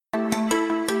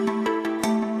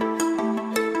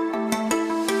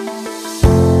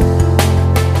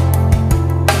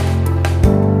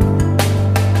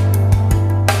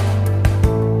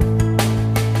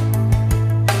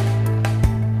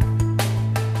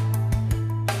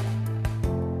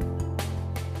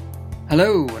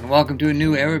Hello, and welcome to a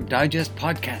new Arab Digest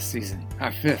podcast season,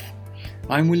 our fifth.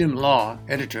 I'm William Law,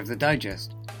 editor of the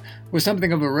Digest. We're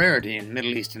something of a rarity in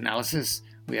Middle East analysis.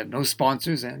 We have no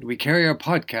sponsors, and we carry our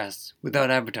podcasts without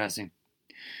advertising.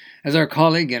 As our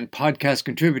colleague and podcast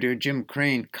contributor Jim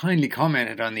Crane kindly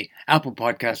commented on the Apple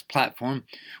Podcast platform,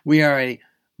 we are a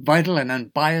vital and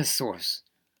unbiased source.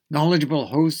 Knowledgeable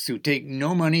hosts who take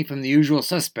no money from the usual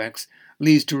suspects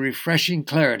leads to refreshing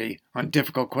clarity on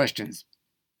difficult questions.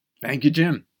 Thank you,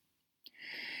 Jim.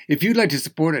 If you'd like to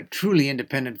support a truly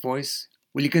independent voice,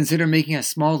 will you consider making a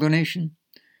small donation?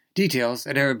 Details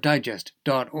at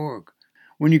arabdigest.org.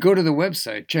 When you go to the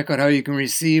website, check out how you can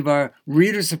receive our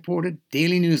reader-supported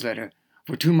daily newsletter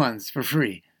for 2 months for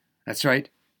free. That's right,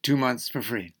 2 months for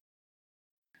free.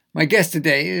 My guest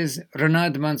today is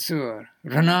Renad Mansour.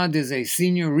 Renad is a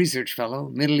senior research fellow,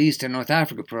 Middle East and North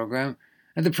Africa program,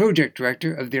 and the project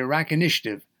director of the Iraq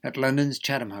Initiative at London's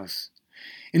Chatham House.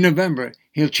 In November,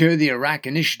 he'll chair the Iraq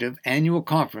Initiative annual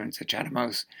conference at Chatham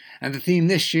House, and the theme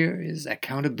this year is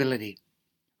accountability.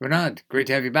 Renad, great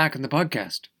to have you back on the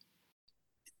podcast.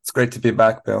 It's great to be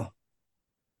back, Bill.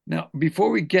 Now, before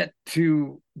we get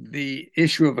to the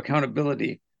issue of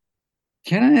accountability,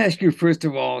 can I ask you, first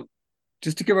of all,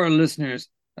 just to give our listeners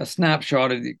a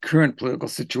snapshot of the current political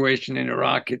situation in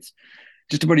Iraq? It's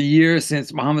just about a year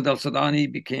since Mohammed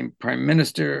al-Sudani became prime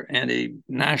minister and a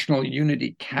national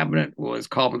unity cabinet was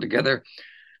cobbled together.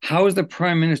 How is the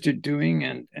prime minister doing,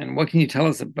 and what can you tell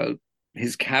us about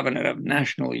his cabinet of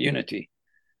national unity?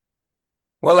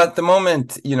 Well, at the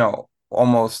moment,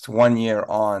 almost 1 year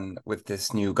on with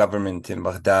this new government in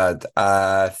Baghdad,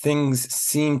 things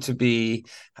seem to be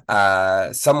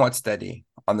somewhat steady.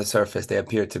 On the surface, they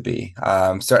appear to be,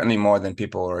 certainly more than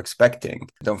people were expecting.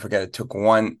 Don't forget, it took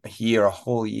 1 year, a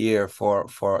whole year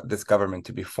for this government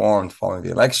to be formed following the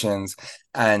elections.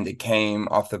 And it came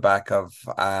off the back of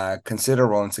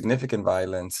considerable and significant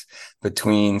violence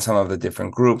between some of the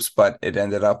different groups. But it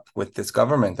ended up with this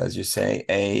government, as you say,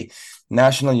 a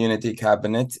national unity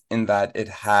cabinet, in that it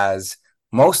has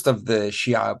most of the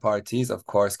Shia parties. Of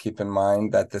course, keep in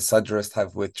mind that the Sadrists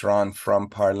have withdrawn from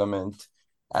parliament.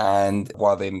 And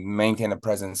while they maintain a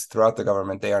presence throughout the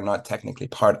government, they are not technically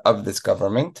part of this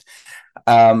government.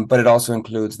 But it also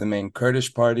includes the main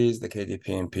Kurdish parties, the KDP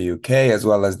and PUK, as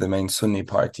well as the main Sunni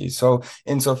parties. So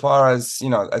insofar as,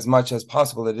 as much as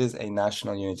possible, it is a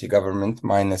national unity government,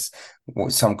 minus,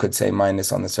 some could say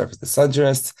minus on the surface, the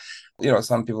Sadrists.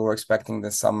 Some people were expecting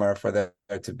this summer for there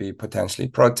to be potentially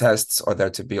protests or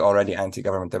there to be already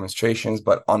anti-government demonstrations,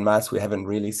 but en masse, we haven't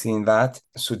really seen that.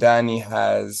 Sudani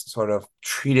has sort of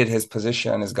treated his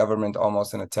position and his government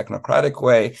almost in a technocratic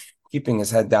way, keeping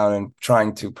his head down and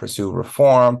trying to pursue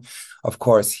reform. Of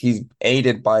course, he's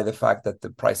aided by the fact that the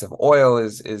price of oil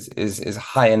is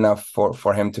high enough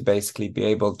for him to basically be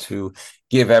able to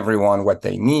give everyone what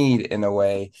they need in a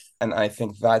way. And I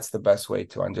think that's the best way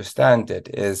to understand it,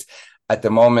 is at the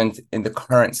moment, in the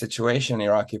current situation in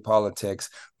Iraqi politics,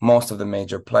 most of the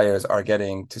major players are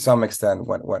getting, to some extent,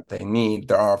 what they need.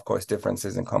 There are, of course,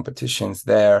 differences in competitions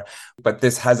there, but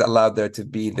this has allowed there to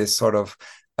be this sort of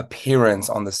appearance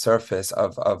on the surface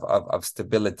of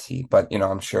stability. But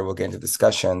I'm sure we'll get into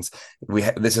discussions.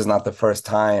 This is not the first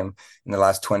time in the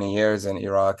last 20 years in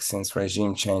Iraq since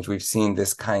regime change we've seen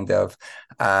this kind of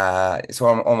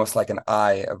almost like an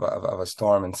eye of a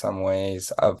storm in some ways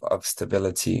of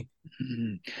stability.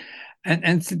 Mm-hmm.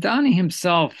 And Sudani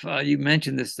himself, you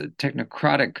mentioned this, the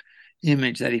technocratic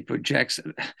image that he projects.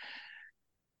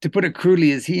 To put it crudely,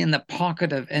 is he in the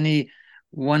pocket of any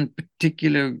one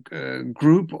particular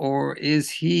group, or is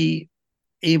he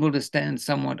able to stand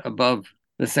somewhat above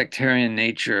the sectarian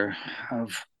nature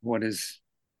of what is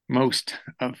most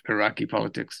of Iraqi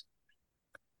politics?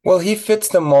 Well, he fits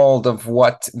the mold of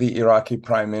what the Iraqi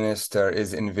prime minister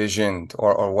is envisioned,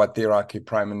 or what the Iraqi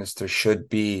prime minister should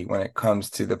be when it comes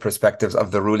to the perspectives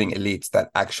of the ruling elites that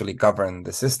actually govern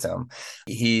the system.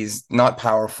 He's not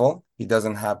powerful. He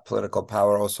doesn't have political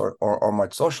power or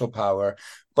much social power,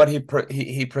 but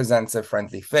he presents a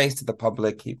friendly face to the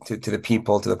public, to the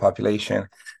people, to the population,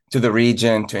 to the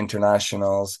region, to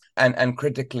internationals. And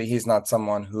critically, he's not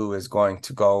someone who is going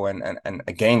to go and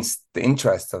against the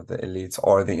interests of the elites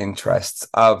or the interests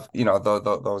of,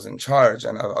 those in charge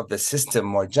and of the system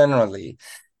more generally.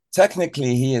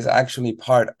 Technically, he is actually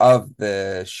part of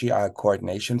the Shia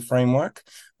Coordination Framework,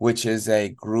 which is a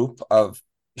group of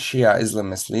Shia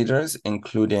Islamist leaders,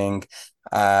 including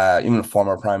even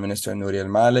former Prime Minister Nouri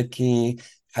al-Maliki,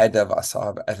 head of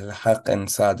Asab al-Haq and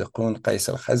Sadiqun Qais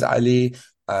al-Khazali,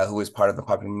 who is part of the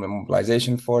Popular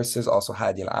Mobilization Forces, also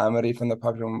Hadi al-Amiri from the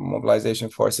Popular Mobilization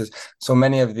Forces. So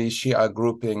many of these Shia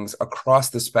groupings across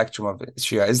the spectrum of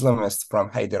Shia Islamists, from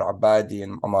Haider Abadi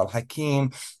and Amal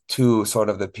Hakim to sort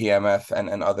of the PMF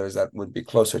and others that would be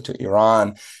closer to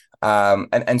Iran.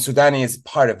 And Sudani is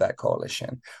part of that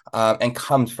coalition, and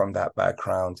comes from that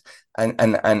background. And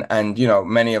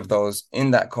many of those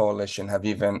in that coalition have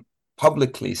even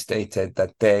publicly stated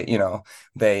that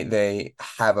they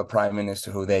have a prime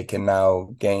minister who they can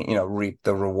now reap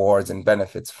the rewards and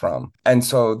benefits from. And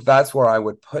so that's where I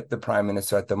would put the prime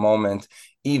minister at the moment,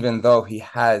 even though he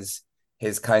has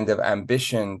his kind of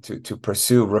ambition to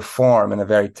pursue reform in a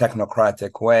very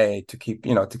technocratic way, to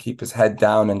keep his head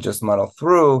down and just muddle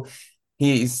through.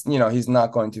 He's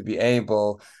not going to be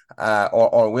able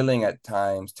or willing at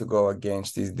times to go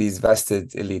against these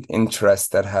vested elite interests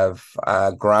that have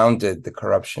grounded the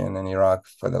corruption in Iraq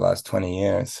for the last 20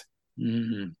 years.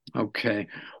 Okay.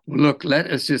 Well, look, let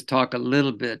us just talk a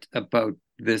little bit about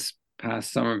this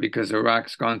past summer, because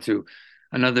Iraq's gone through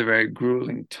another very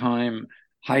grueling time.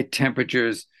 High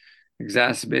temperatures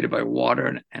exacerbated by water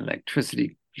and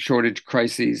electricity shortage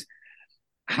crises.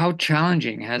 How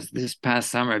challenging has this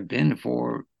past summer been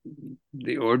for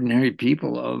the ordinary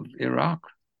people of Iraq?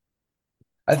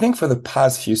 I think for the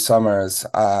past few summers,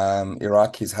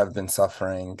 Iraqis have been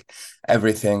suffering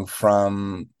everything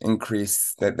from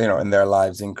increased, in their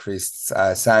lives, increased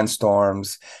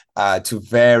sandstorms, to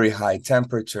very high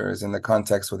temperatures in the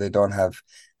context where they don't have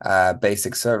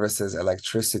basic services,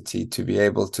 electricity to be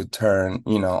able to turn,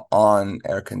 on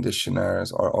air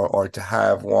conditioners or to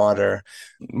have water.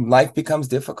 Life becomes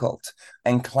difficult.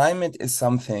 And climate is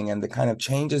something, and the kind of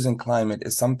changes in climate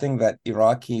is something that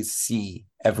Iraqis see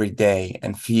every day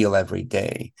and feel every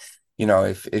day.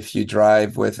 If you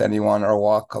drive with anyone or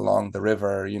walk along the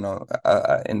river,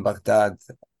 in Baghdad,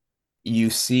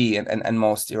 you see, and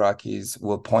most Iraqis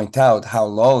will point out how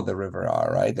low the river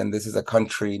are, right? And this is a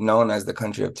country known as the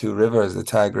country of two rivers, the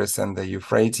Tigris and the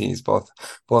Euphrates, both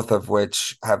of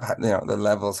which have, the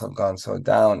levels have gone so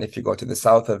down. If you go to the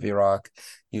south of Iraq,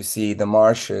 you see the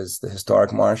marshes, the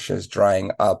historic marshes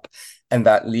drying up, and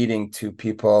that leading to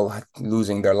people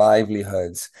losing their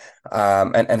livelihoods,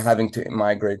 and having to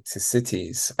migrate to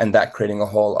cities, and that creating a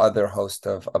whole other host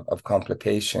of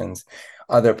complications.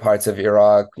 Other parts of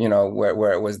Iraq,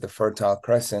 where it was the Fertile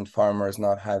Crescent, farmers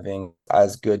not having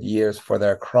as good years for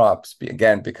their crops,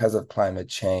 again, because of climate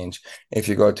change. If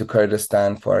you go to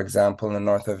Kurdistan, for example, in the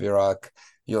north of Iraq,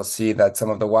 you'll see that some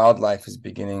of the wildlife is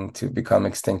beginning to become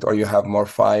extinct, or you have more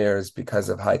fires because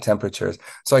of high temperatures.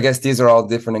 So I guess these are all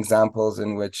different examples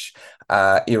in which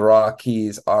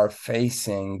Iraqis are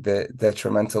facing the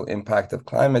detrimental impact of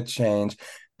climate change.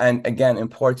 And again,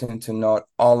 important to note,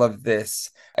 all of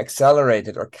this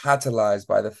accelerated or catalyzed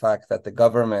by the fact that the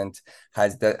government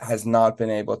has not been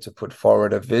able to put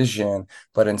forward a vision,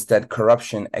 but instead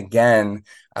corruption again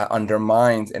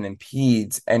undermines and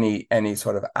impedes any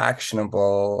sort of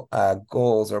actionable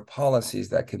goals or policies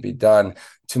that could be done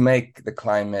to make the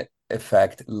climate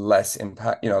effect less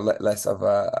impact, less of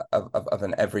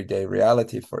an everyday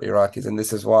reality for Iraqis. And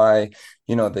this is why,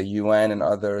 the UN and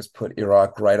others put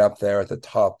Iraq right up there at the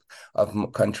top of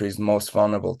countries most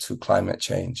vulnerable to climate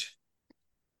change.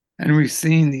 And we've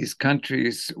seen these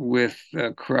countries with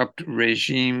corrupt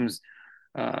regimes,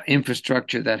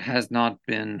 infrastructure that has not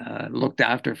been looked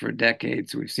after for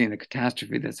decades. We've seen the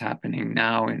catastrophe that's happening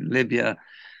now in Libya.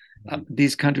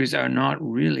 These countries are not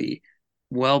really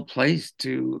well placed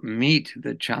to meet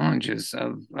the challenges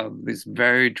of these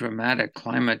very dramatic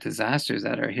climate disasters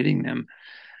that are hitting them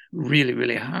really,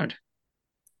 really hard.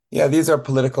 Yeah, these are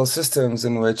political systems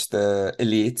in which the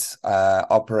elites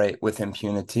operate with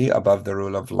impunity above the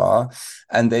rule of law,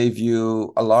 and they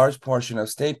view a large portion of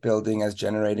state building as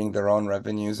generating their own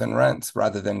revenues and rents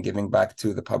rather than giving back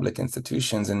to the public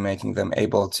institutions and making them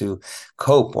able to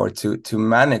cope or to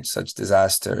manage such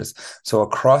disasters. So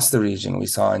across the region, we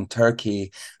saw in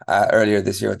Turkey earlier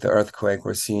this year with the earthquake,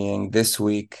 we're seeing this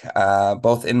week,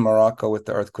 both in Morocco with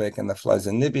the earthquake and the floods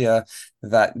in Libya,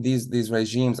 that these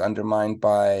regimes undermined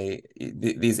by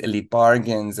these elite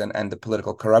bargains and the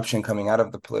political corruption coming out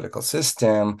of the political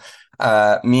system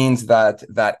means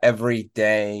that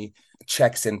everyday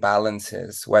checks and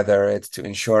balances, whether it's to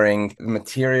ensuring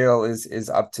material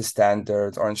is up to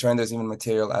standards or ensuring there's even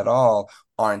material at all,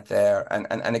 aren't there,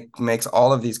 and it makes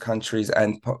all of these countries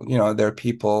and their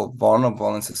people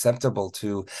vulnerable and susceptible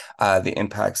to the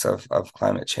impacts of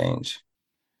climate change.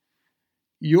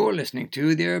 You're listening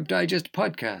to the Arab Digest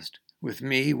podcast with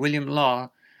me, William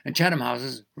Law, and Chatham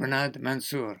House's Renad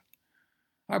Mansour.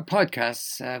 Our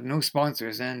podcasts have no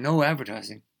sponsors and no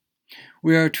advertising.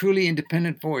 We are a truly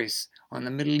independent voice on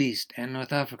the Middle East and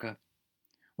North Africa.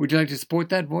 Would you like to support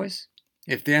that voice?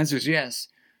 If the answer is yes,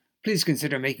 please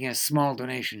consider making a small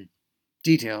donation.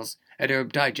 Details at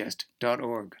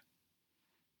ArabDigest.org.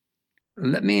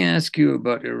 Let me ask you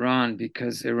about Iran,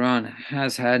 because Iran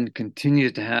has had and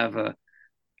continues to have a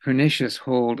pernicious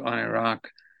hold on Iraq.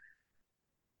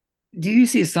 Do you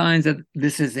see signs that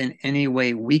this is in any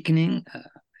way weakening?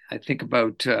 I think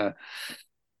about,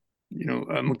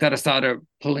 Muqtada Sadr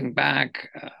pulling back.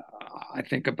 I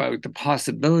think about the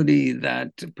possibility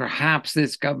that perhaps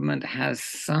this government has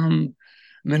some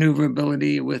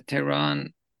maneuverability with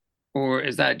Tehran, or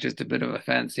is that just a bit of a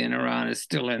fancy and Iran is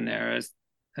still in there as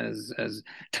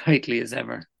tightly as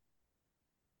ever?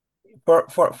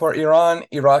 For Iran,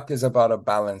 Iraq is about a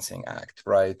balancing act,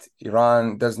 right?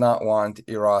 Iran does not want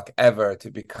Iraq ever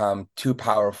to become too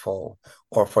powerful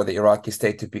or for the Iraqi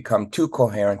state to become too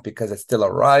coherent because it's still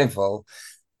a rival.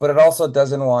 But it also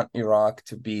doesn't want Iraq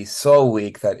to be so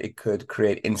weak that it could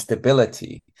create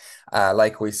instability,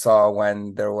 like we saw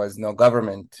when there was no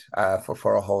government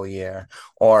for a whole year,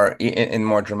 or in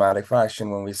more dramatic fashion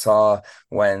when we saw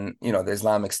when the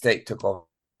Islamic State took over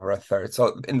a third.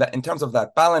 So in terms of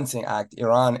that balancing act,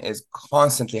 Iran is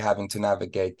constantly having to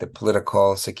navigate the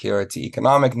political, security,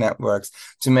 economic networks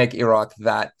to make Iraq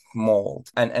that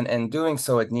mold. And doing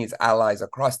so, it needs allies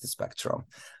across the spectrum.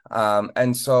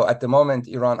 And so at the moment,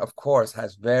 Iran, of course,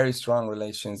 has very strong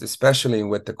relations, especially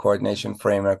with the coordination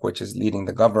framework, which is leading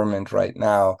the government right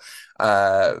now.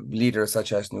 Leaders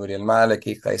such as Nouri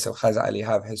al-Maliki, Qais al-Khazali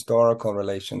have historical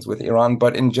relations with Iran.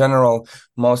 But in general,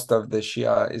 most of the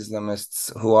Shia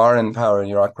Islamists who are in power in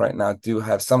Iraq right now do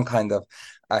have some kind of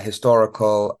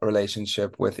historical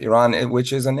relationship with Iran,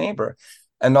 which is a neighbor.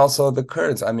 And also the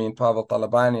Kurds. I mean, Pavel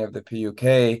Talabani of the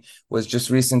PUK was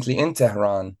just recently in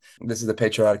Tehran. This is the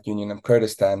Patriotic Union of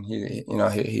Kurdistan.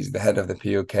 He's the head of the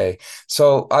PUK.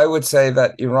 So I would say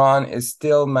that Iran is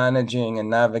still managing and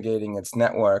navigating its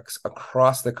networks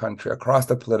across the country, across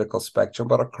the political spectrum,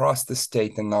 but across the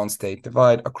state and non-state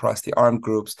divide, across the armed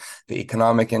groups, the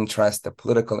economic interest, the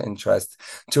political interest,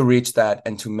 to reach that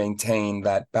and to maintain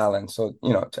that balance. So,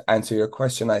 to answer your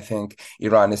question, I think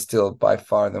Iran is still by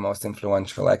far the most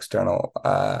influential external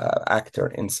actor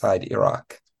inside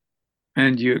Iraq.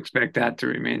 And you expect that to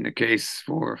remain the case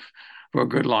for a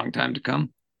good long time to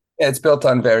come? Yeah, it's built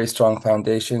on very strong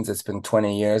foundations. It's been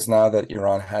 20 years now that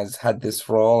Iran has had this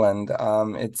role, and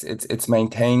it's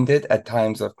maintained it at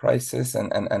times of crisis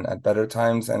and at better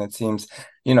times. And it seems,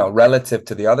 relative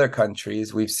to the other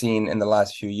countries, we've seen in the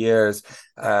last few years,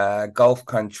 Gulf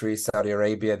countries, Saudi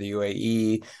Arabia, the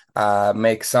UAE,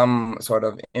 make some sort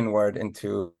of inward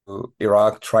into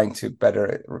Iraq, trying to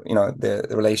better, the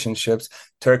relationships.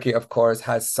 Turkey, of course,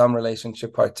 has some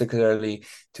relationship, particularly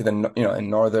to the, in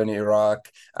northern Iraq,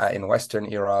 in western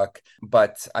Iraq.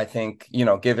 But I think,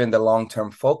 given the long-term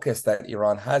focus that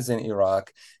Iran has in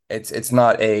Iraq, it's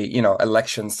not a,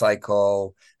 election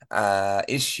cycle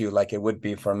issue like it would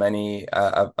be for many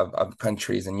of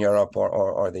countries in Europe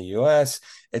or the US.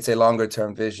 It's a longer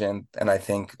term vision, and I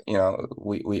think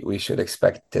we should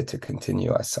expect it to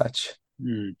continue as such.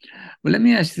 Well, let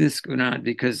me ask you this, Renad,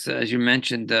 because as you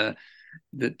mentioned,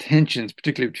 the tensions,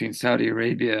 particularly between Saudi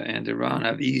Arabia and Iran,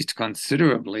 have eased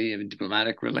considerably, and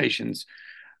diplomatic relations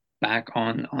back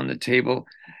on the table.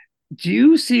 Do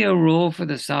you see a role for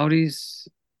the Saudis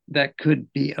that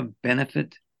could be a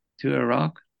benefit to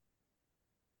Iraq?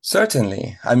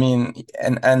 Certainly. I mean,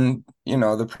 and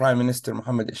the Prime Minister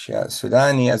Mohammed Ishaq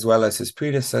Sudani, as well as his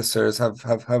predecessors,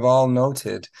 have all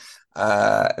noted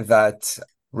that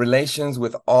relations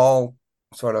with all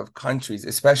sort of countries,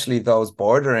 especially those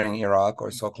bordering Iraq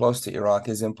or so close to Iraq,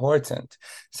 is important.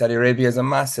 Saudi Arabia is a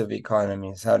massive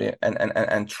economy,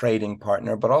 and trading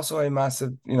partner, but also a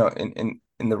massive,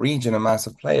 in the region, a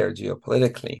massive player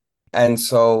geopolitically. And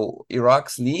so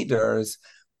Iraq's leaders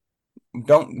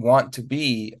don't want to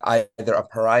be either a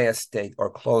pariah state or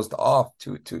closed off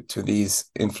to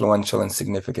these influential and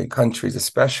significant countries.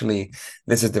 Especially,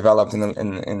 this has developed in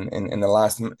the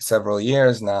last several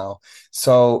years now.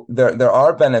 So there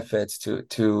are benefits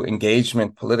to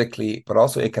engagement politically, but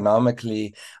also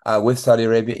economically with Saudi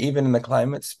Arabia, even in the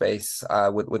climate space,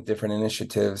 with different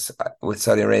initiatives with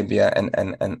Saudi Arabia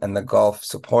and the Gulf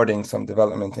supporting some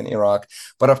development in Iraq.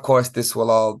 But of course, this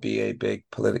will all be a big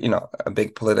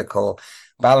political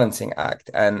balancing act,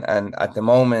 and at the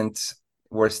moment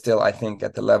we're still, I think,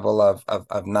 at the level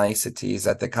of niceties,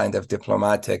 at the kind of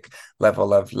diplomatic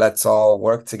level of let's all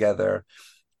work together.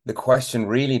 The question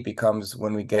really becomes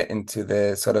when we get into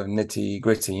the sort of nitty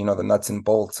gritty, the nuts and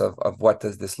bolts of what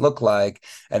does this look like,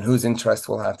 and whose interest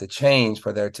will have to change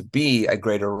for there to be a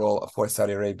greater role for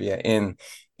Saudi Arabia in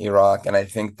Iraq. And I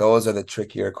think those are the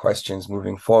trickier questions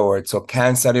moving forward. So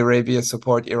can Saudi Arabia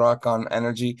support Iraq on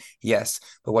energy? Yes.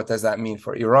 But what does that mean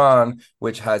for Iran,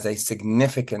 which has a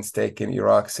significant stake in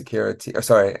Iraq's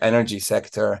energy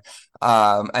sector,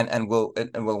 and will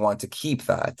want to keep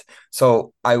that.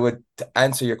 So I would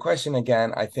answer your question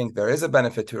again. I think there is a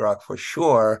benefit to Iraq for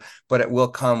sure, but it will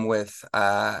come with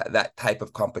that type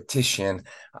of competition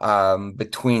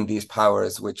between these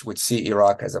powers, which would see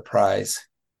Iraq as a prize.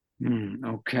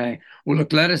 Okay. Well,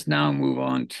 look, let us now move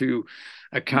on to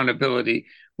accountability,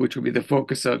 which will be the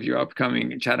focus of your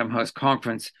upcoming Chatham House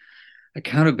conference.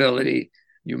 Accountability,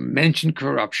 you mentioned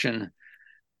corruption.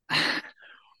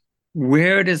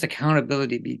 Where does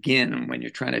accountability begin when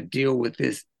you're trying to deal with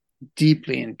this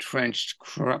deeply entrenched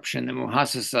corruption, the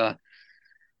muhassasa?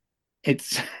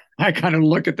 I kind of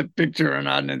look at the picture and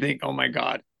I think, oh my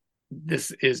God,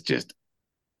 this is just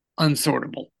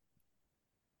unsortable.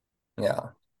 Yeah.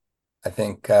 I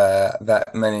think that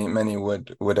many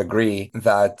would agree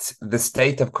that the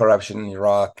state of corruption in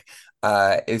Iraq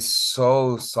is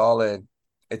so solid,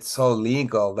 it's so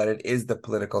legal that it is the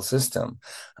political system,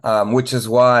 which is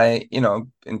why, in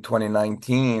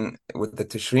 2019 with the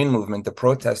Tishreen movement, the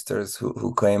protesters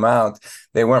who came out,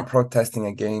 they weren't protesting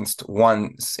against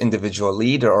one individual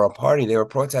leader or a party. They were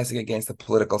protesting against the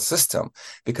political system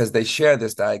because they share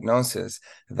this diagnosis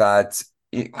that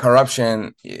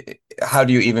corruption, how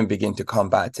do you even begin to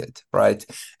combat it, right?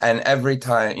 And every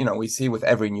time, we see with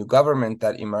every new government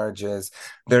that emerges,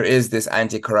 there is this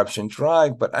anti-corruption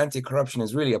drive, but anti-corruption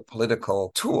is really a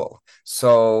political tool.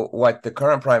 So what the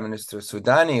current Prime Minister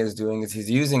Soudani is doing is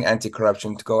he's using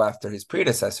anti-corruption to go after his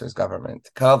predecessor's government,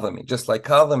 Kadhimi, just like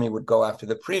Kadhimi would go after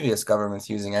the previous governments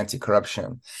using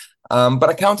anti-corruption. But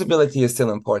accountability is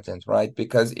still important, right?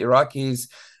 Because Iraqis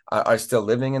are still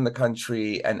living in the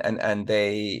country and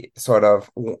they sort of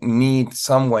need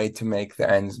some way to make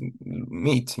the ends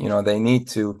meet. They need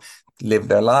to live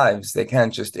their lives. They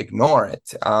can't just ignore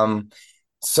it.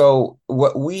 So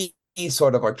what we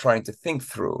sort of are trying to think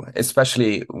through,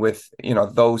 especially with,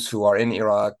 those who are in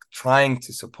Iraq trying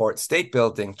to support state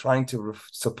building, trying to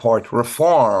support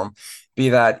reform, be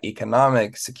that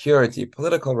economic, security,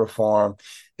 political reform,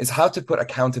 is how to put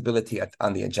accountability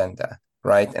on the agenda.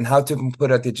 Right? And how to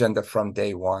put at the agenda from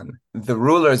day one. The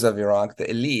rulers of Iraq, the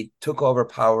elite, took over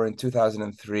power in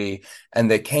 2003,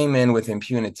 and they came in with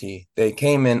impunity. They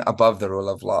came in above the rule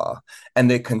of law, and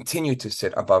they continue to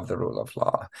sit above the rule of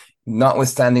law,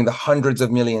 notwithstanding the hundreds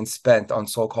of millions spent on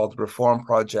so-called reform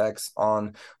projects,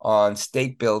 on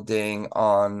state building,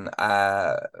 on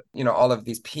all of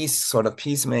these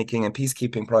peacemaking and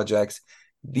peacekeeping projects.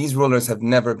 These rulers have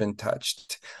never been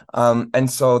touched. And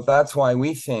so that's why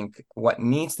we think what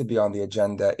needs to be on the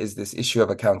agenda is this issue of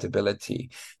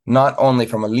accountability, not only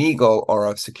from a legal or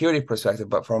a security perspective,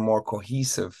 but from a more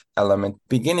cohesive element,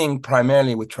 beginning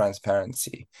primarily with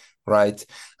transparency, right?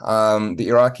 The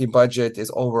Iraqi budget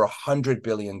is over $100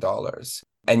 billion,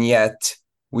 and yet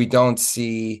we don't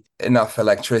see enough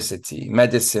electricity.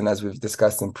 Medicine, as we've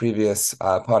discussed in previous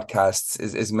podcasts,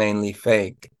 is mainly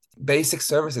fake. Basic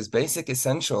services, basic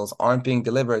essentials aren't being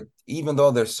delivered, even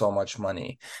though there's so much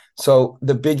money. So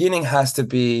the beginning has to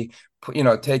be,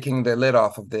 taking the lid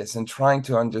off of this and trying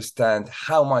to understand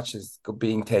how much is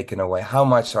being taken away, how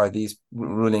much are these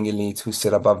ruling elites who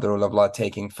sit above the rule of law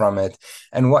taking from it,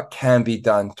 and what can be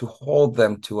done to hold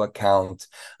them to account.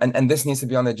 And this needs to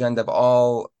be on the agenda of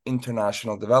all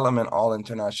international development, all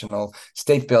international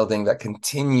state building that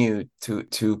continue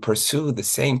to pursue the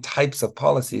same types of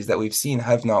policies that we've seen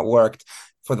have not worked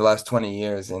for the last 20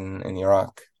 years in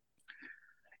Iraq.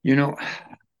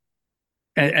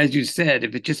 As you said,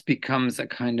 if it just becomes a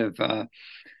kind of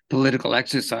political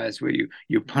exercise where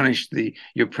you punish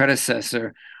your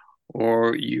predecessor,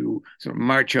 or you sort of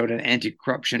march out an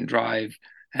anti-corruption drive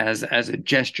as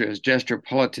gesture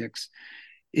politics,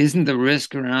 isn't the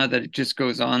risk around that it just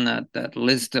goes on that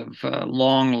list of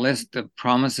long list of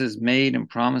promises made and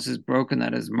promises broken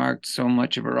that has marked so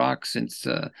much of Iraq since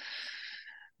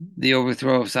the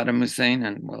overthrow of Saddam Hussein,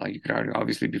 and you could argue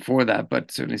obviously before that,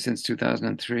 but certainly since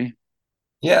 2003?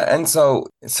 Yeah, and so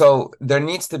there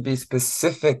needs to be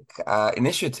specific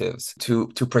initiatives to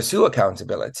pursue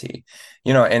accountability.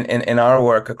 In our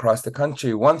work across the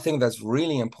country, one thing that's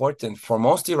really important for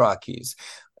most Iraqis,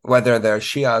 whether they're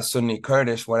Shia, Sunni,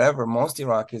 Kurdish, whatever, most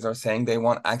Iraqis are saying they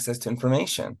want access to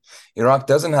information. Iraq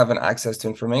doesn't have an access to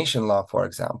information law, for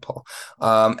example.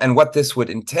 And what this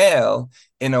would entail,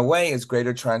 in a way, is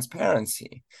greater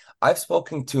transparency. I've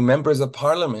spoken to members of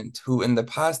parliament who in the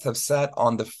past have sat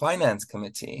on the finance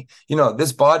committee.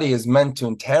 This body is meant to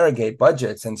interrogate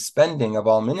budgets and spending of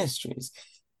all ministries.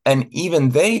 And even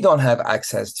they don't have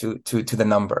access to the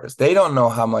numbers. They don't know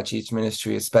how much each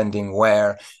ministry is spending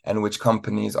where, and which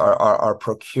companies are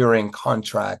procuring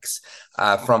contracts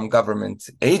from government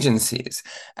agencies.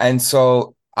 And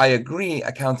so I agree,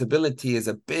 accountability is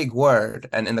a big word.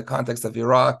 And in the context of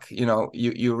Iraq,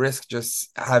 you risk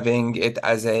just having it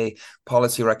as a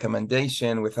policy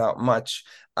recommendation without much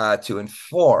to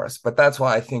enforce. But that's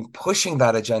why I think pushing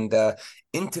that agenda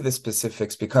into the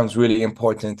specifics becomes really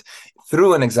important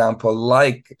through an example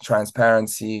like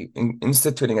transparency,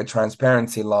 instituting a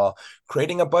transparency law,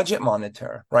 creating a budget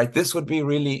monitor, right? This would be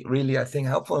really, really, I think,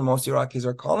 helpful. And most Iraqis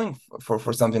are calling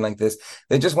for something like this.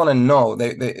 They just want to know.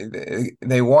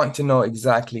 They want to know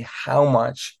exactly how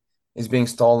much is being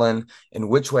stolen, in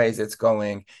which ways it's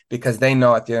going, because they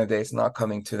know at the end of the day it's not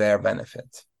coming to their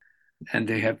benefit. And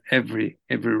they have every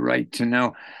right to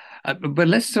know. But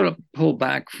let's sort of pull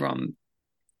back from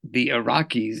the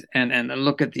Iraqis and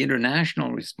look at the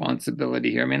international responsibility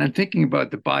here. I mean, I'm thinking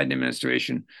about the Biden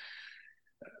administration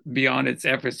beyond its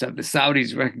efforts to have the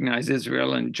Saudis recognize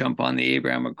Israel and jump on the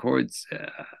Abraham Accords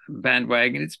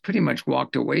bandwagon. It's pretty much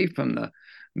walked away from the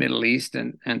Middle East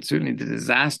and certainly the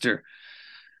disaster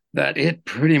that it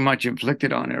pretty much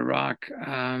inflicted on Iraq.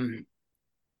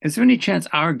 Is there any chance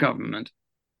our government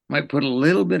might put a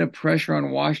little bit of pressure on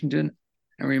Washington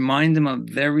and remind them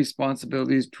of their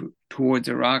responsibilities towards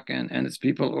Iraq and its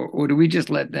people, or do we just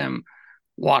let them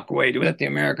walk away? Do we let the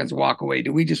Americans walk away?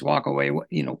 Do we just walk away?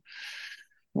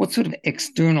 What sort of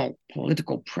external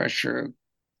political pressure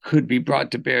could be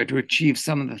brought to bear to achieve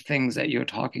some of the things that you're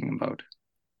talking about?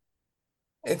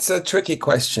 It's a tricky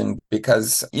question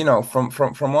because,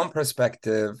 from one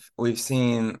perspective, we've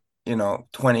seen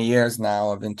 20 years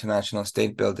now of international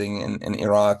state building in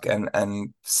Iraq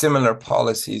and similar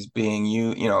policies being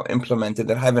implemented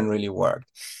that haven't really worked.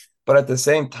 But at the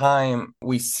same time,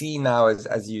 we see now,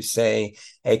 as you say,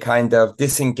 a kind of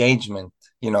disengagement,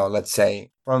 let's say,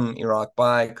 from Iraq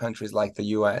by countries like the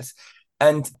US.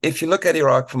 And if you look at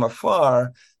Iraq from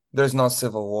afar, there's no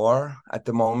civil war at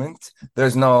the moment.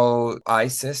 There's no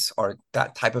ISIS or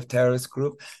that type of terrorist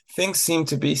group. Things seem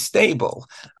to be stable.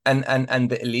 And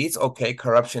the elites, okay,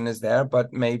 corruption is there,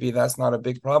 but maybe that's not a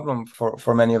big problem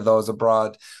for many of those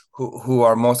abroad who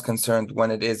are most concerned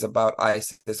when it is about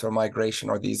ISIS or migration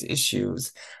or these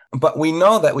issues. But we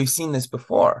know that we've seen this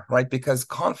before, right? Because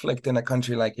conflict in a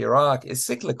country like Iraq is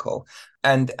cyclical.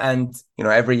 And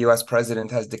every US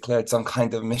president has declared some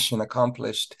kind of mission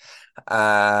accomplished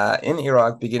in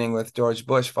Iraq, beginning with George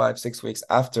Bush 5-6 weeks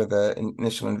after the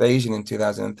initial invasion in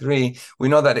 2003. We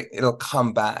know that it'll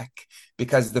come back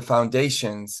because the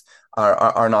foundations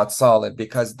are not solid,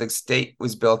 because the state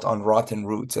was built on rotten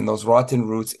roots, and those rotten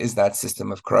roots is that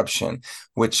system of corruption,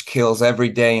 which kills every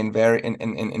day in very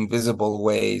invisible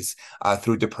ways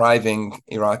through depriving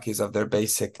Iraqis of their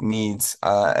basic needs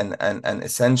and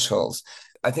essentials.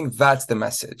 I think that's the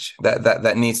message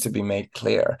that needs to be made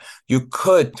clear. You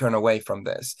could turn away from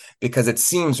this because it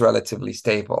seems relatively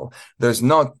stable. There's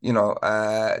no,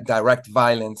 direct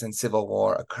violence and civil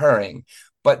war occurring.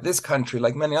 But this country,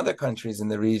 like many other countries in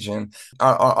the region,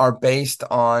 are based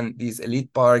on these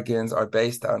elite bargains, are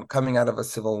based on coming out of a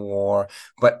civil war,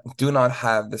 but do not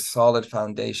have the solid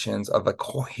foundations of a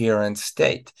coherent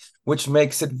state, which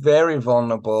makes it very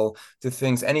vulnerable to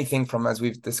anything from, as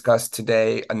we've discussed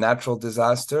today, a natural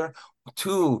disaster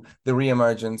to the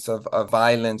reemergence of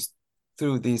violence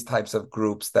through these types of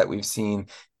groups that we've seen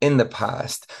in the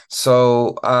past.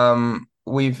 So I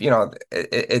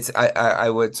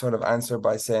would sort of answer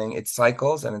by saying it's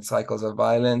cycles of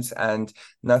violence, and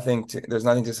there's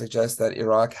nothing to suggest that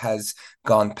Iraq has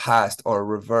gone past or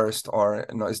reversed or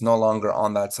is no longer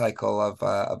on that cycle of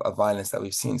violence that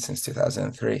we've seen since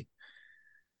 2003.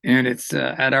 And it's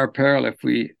at our peril if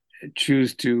we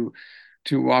choose to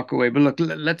walk away. But look,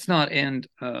 let's not end,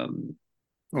 or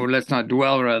let's not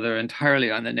dwell rather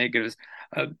entirely on the negatives.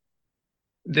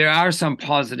 There are some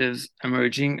positives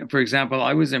emerging. For example,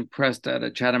 I was impressed at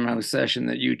a Chatham House session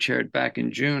that you chaired back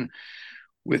in June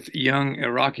with young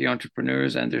Iraqi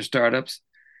entrepreneurs and their startups.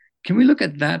 Can we look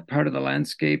at that part of the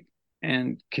landscape?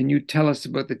 And can you tell us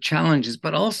about the challenges,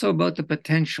 but also about the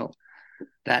potential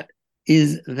that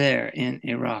is there in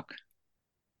Iraq?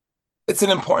 It's an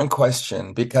important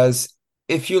question because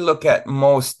if you look at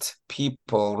most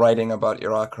people writing about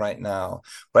Iraq right now,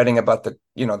 writing about the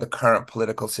current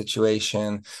political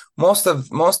situation, most of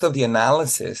the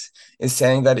analysis is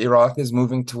saying that Iraq is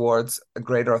moving towards a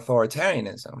greater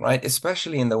authoritarianism, right?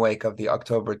 Especially in the wake of the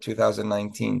October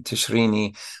 2019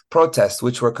 Tishrini protests,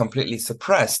 which were completely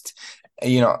suppressed.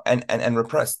 and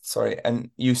repressed, sorry. And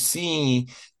you see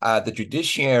the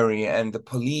judiciary and the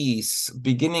police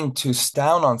beginning to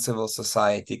down on civil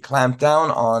society, clamp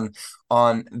down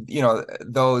on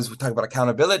those who talk about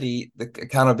accountability, the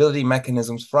accountability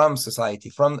mechanisms from society,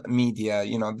 from media,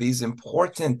 these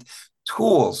important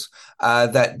tools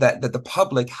that the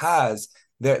public has.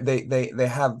 They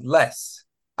have less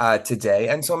today.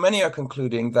 And so many are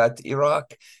concluding that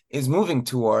Iraq is moving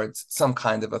towards some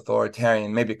kind of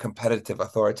authoritarian, maybe competitive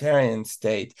authoritarian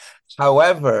state.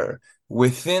 However,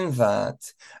 within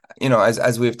that,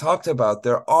 as we've talked about,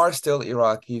 there are still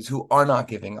Iraqis who are not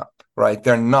giving up. Right.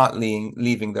 They're not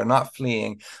leaving, they're not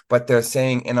fleeing, but they're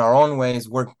saying in our own ways,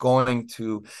 we're going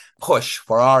to push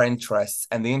for our interests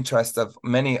and the interests of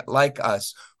many like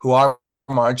us who are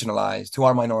marginalized, who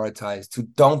are minoritized, who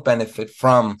don't benefit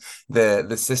from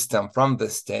the system, from the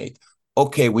state.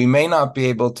 Okay, we may not be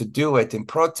able to do it in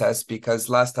protest because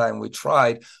last time we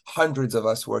tried, hundreds of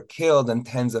us were killed and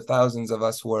tens of thousands of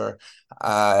us were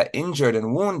injured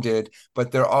and wounded.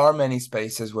 But there are many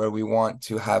spaces where we want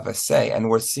to have a say. And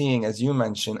we're seeing, as you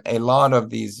mentioned, a lot of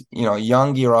these,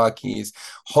 young Iraqis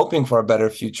hoping for a better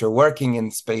future, working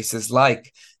in spaces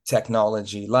like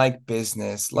technology, like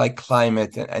business, like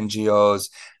climate and NGOs,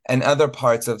 and other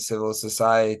parts of civil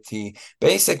society,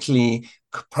 basically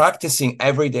practicing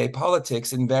everyday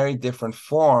politics in very different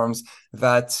forms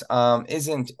that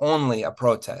isn't only a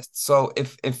protest. So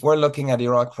if we're looking at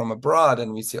Iraq from abroad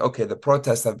and we see, okay, the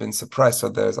protests have been suppressed, so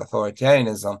there's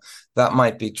authoritarianism, that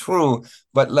might be true,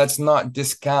 but let's not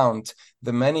discount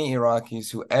the many Iraqis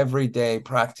who every day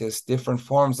practice different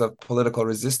forms of political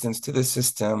resistance to the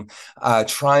system,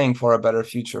 trying for a better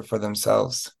future for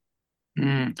themselves.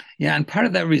 Yeah, and part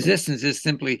of that resistance is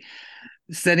simply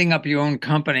setting up your own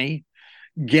company,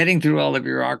 getting through all the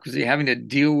bureaucracy, having to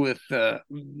deal with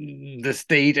the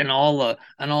state and all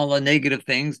the negative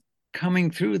things, coming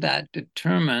through that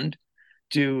determined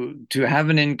to have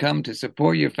an income, to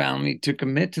support your family, to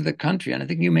commit to the country. And I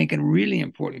think you make a really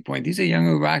important point. These are young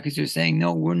Iraqis who are saying,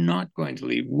 no, we're not going to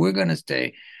leave. We're going to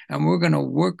stay, and we're going to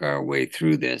work our way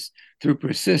through this, through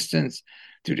persistence,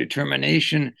 through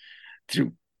determination,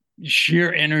 through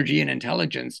sheer energy and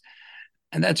intelligence.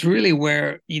 And that's really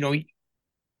where,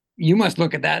 you must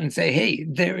look at that and say, hey,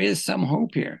 there is some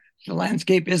hope here. The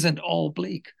landscape isn't all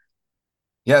bleak.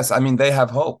 Yes, I mean they have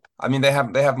hope. I mean they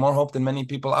have more hope than many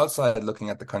people outside looking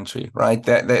at the country, right?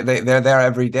 They're there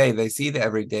every day. They see the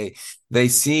every day. They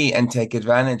see and take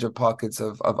advantage of pockets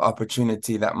of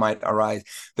opportunity that might arise.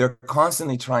 They're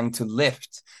constantly trying to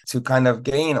lift, to kind of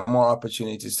gain more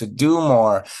opportunities, to do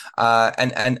more,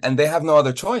 and they have no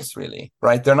other choice really,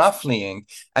 right? They're not fleeing,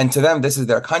 and to them, this is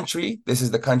their country. This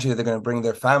is the country that they're going to bring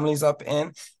their families up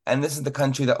in, and this is the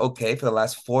country that, okay, for the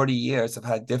last 40 years have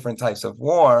had different types of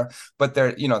war, but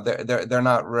they're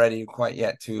not ready quite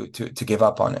yet to give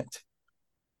up on it.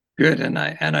 Good, and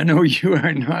I know you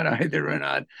are not either,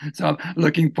 Renad. So I'm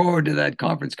looking forward to that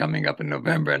conference coming up in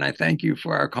November, and I thank you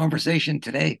for our conversation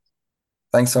today.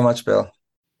 Thanks so much, Bill.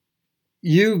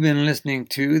 You've been listening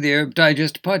to the Arab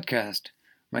Digest podcast.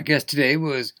 My guest today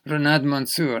was Renad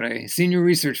Mansour, a senior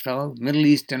research fellow, Middle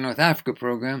East and North Africa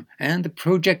program, and the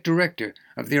project director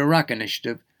of the Iraq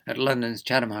Initiative at London's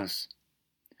Chatham House.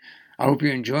 I hope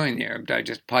you're enjoying the Arab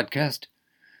Digest podcast.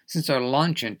 Since our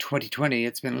launch in 2020,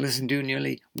 it's been listened to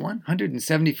nearly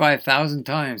 175,000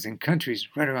 times in countries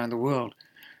right around the world.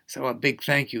 So a big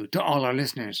thank you to all our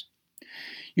listeners.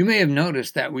 You may have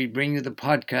noticed that we bring you the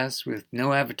podcasts with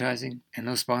no advertising and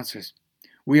no sponsors.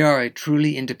 We are a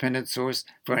truly independent source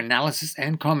for analysis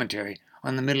and commentary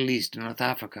on the Middle East and North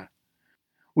Africa.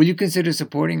 Will you consider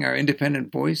supporting our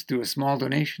independent voice through a small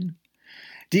donation?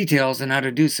 Details on how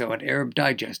to do so at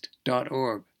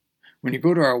arabdigest.org. When you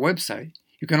go to our website,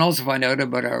 you can also find out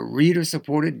about our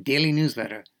reader-supported daily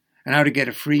newsletter and how to get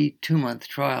a free 2-month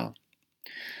trial.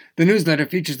 The newsletter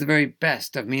features the very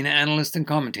best of MENA analysts and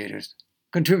commentators,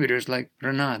 contributors like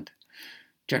Renad.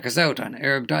 Check us out on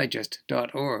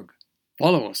arabdigest.org.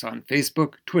 Follow us on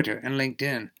Facebook, Twitter, and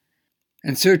LinkedIn.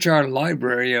 And search our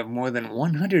library of more than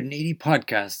 180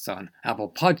 podcasts on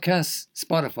Apple Podcasts,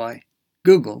 Spotify,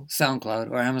 Google, SoundCloud,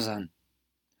 or Amazon.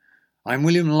 I'm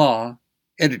William Law,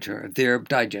 editor of the Arab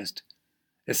Digest.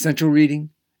 Essential reading,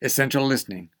 essential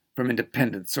listening from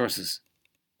independent sources.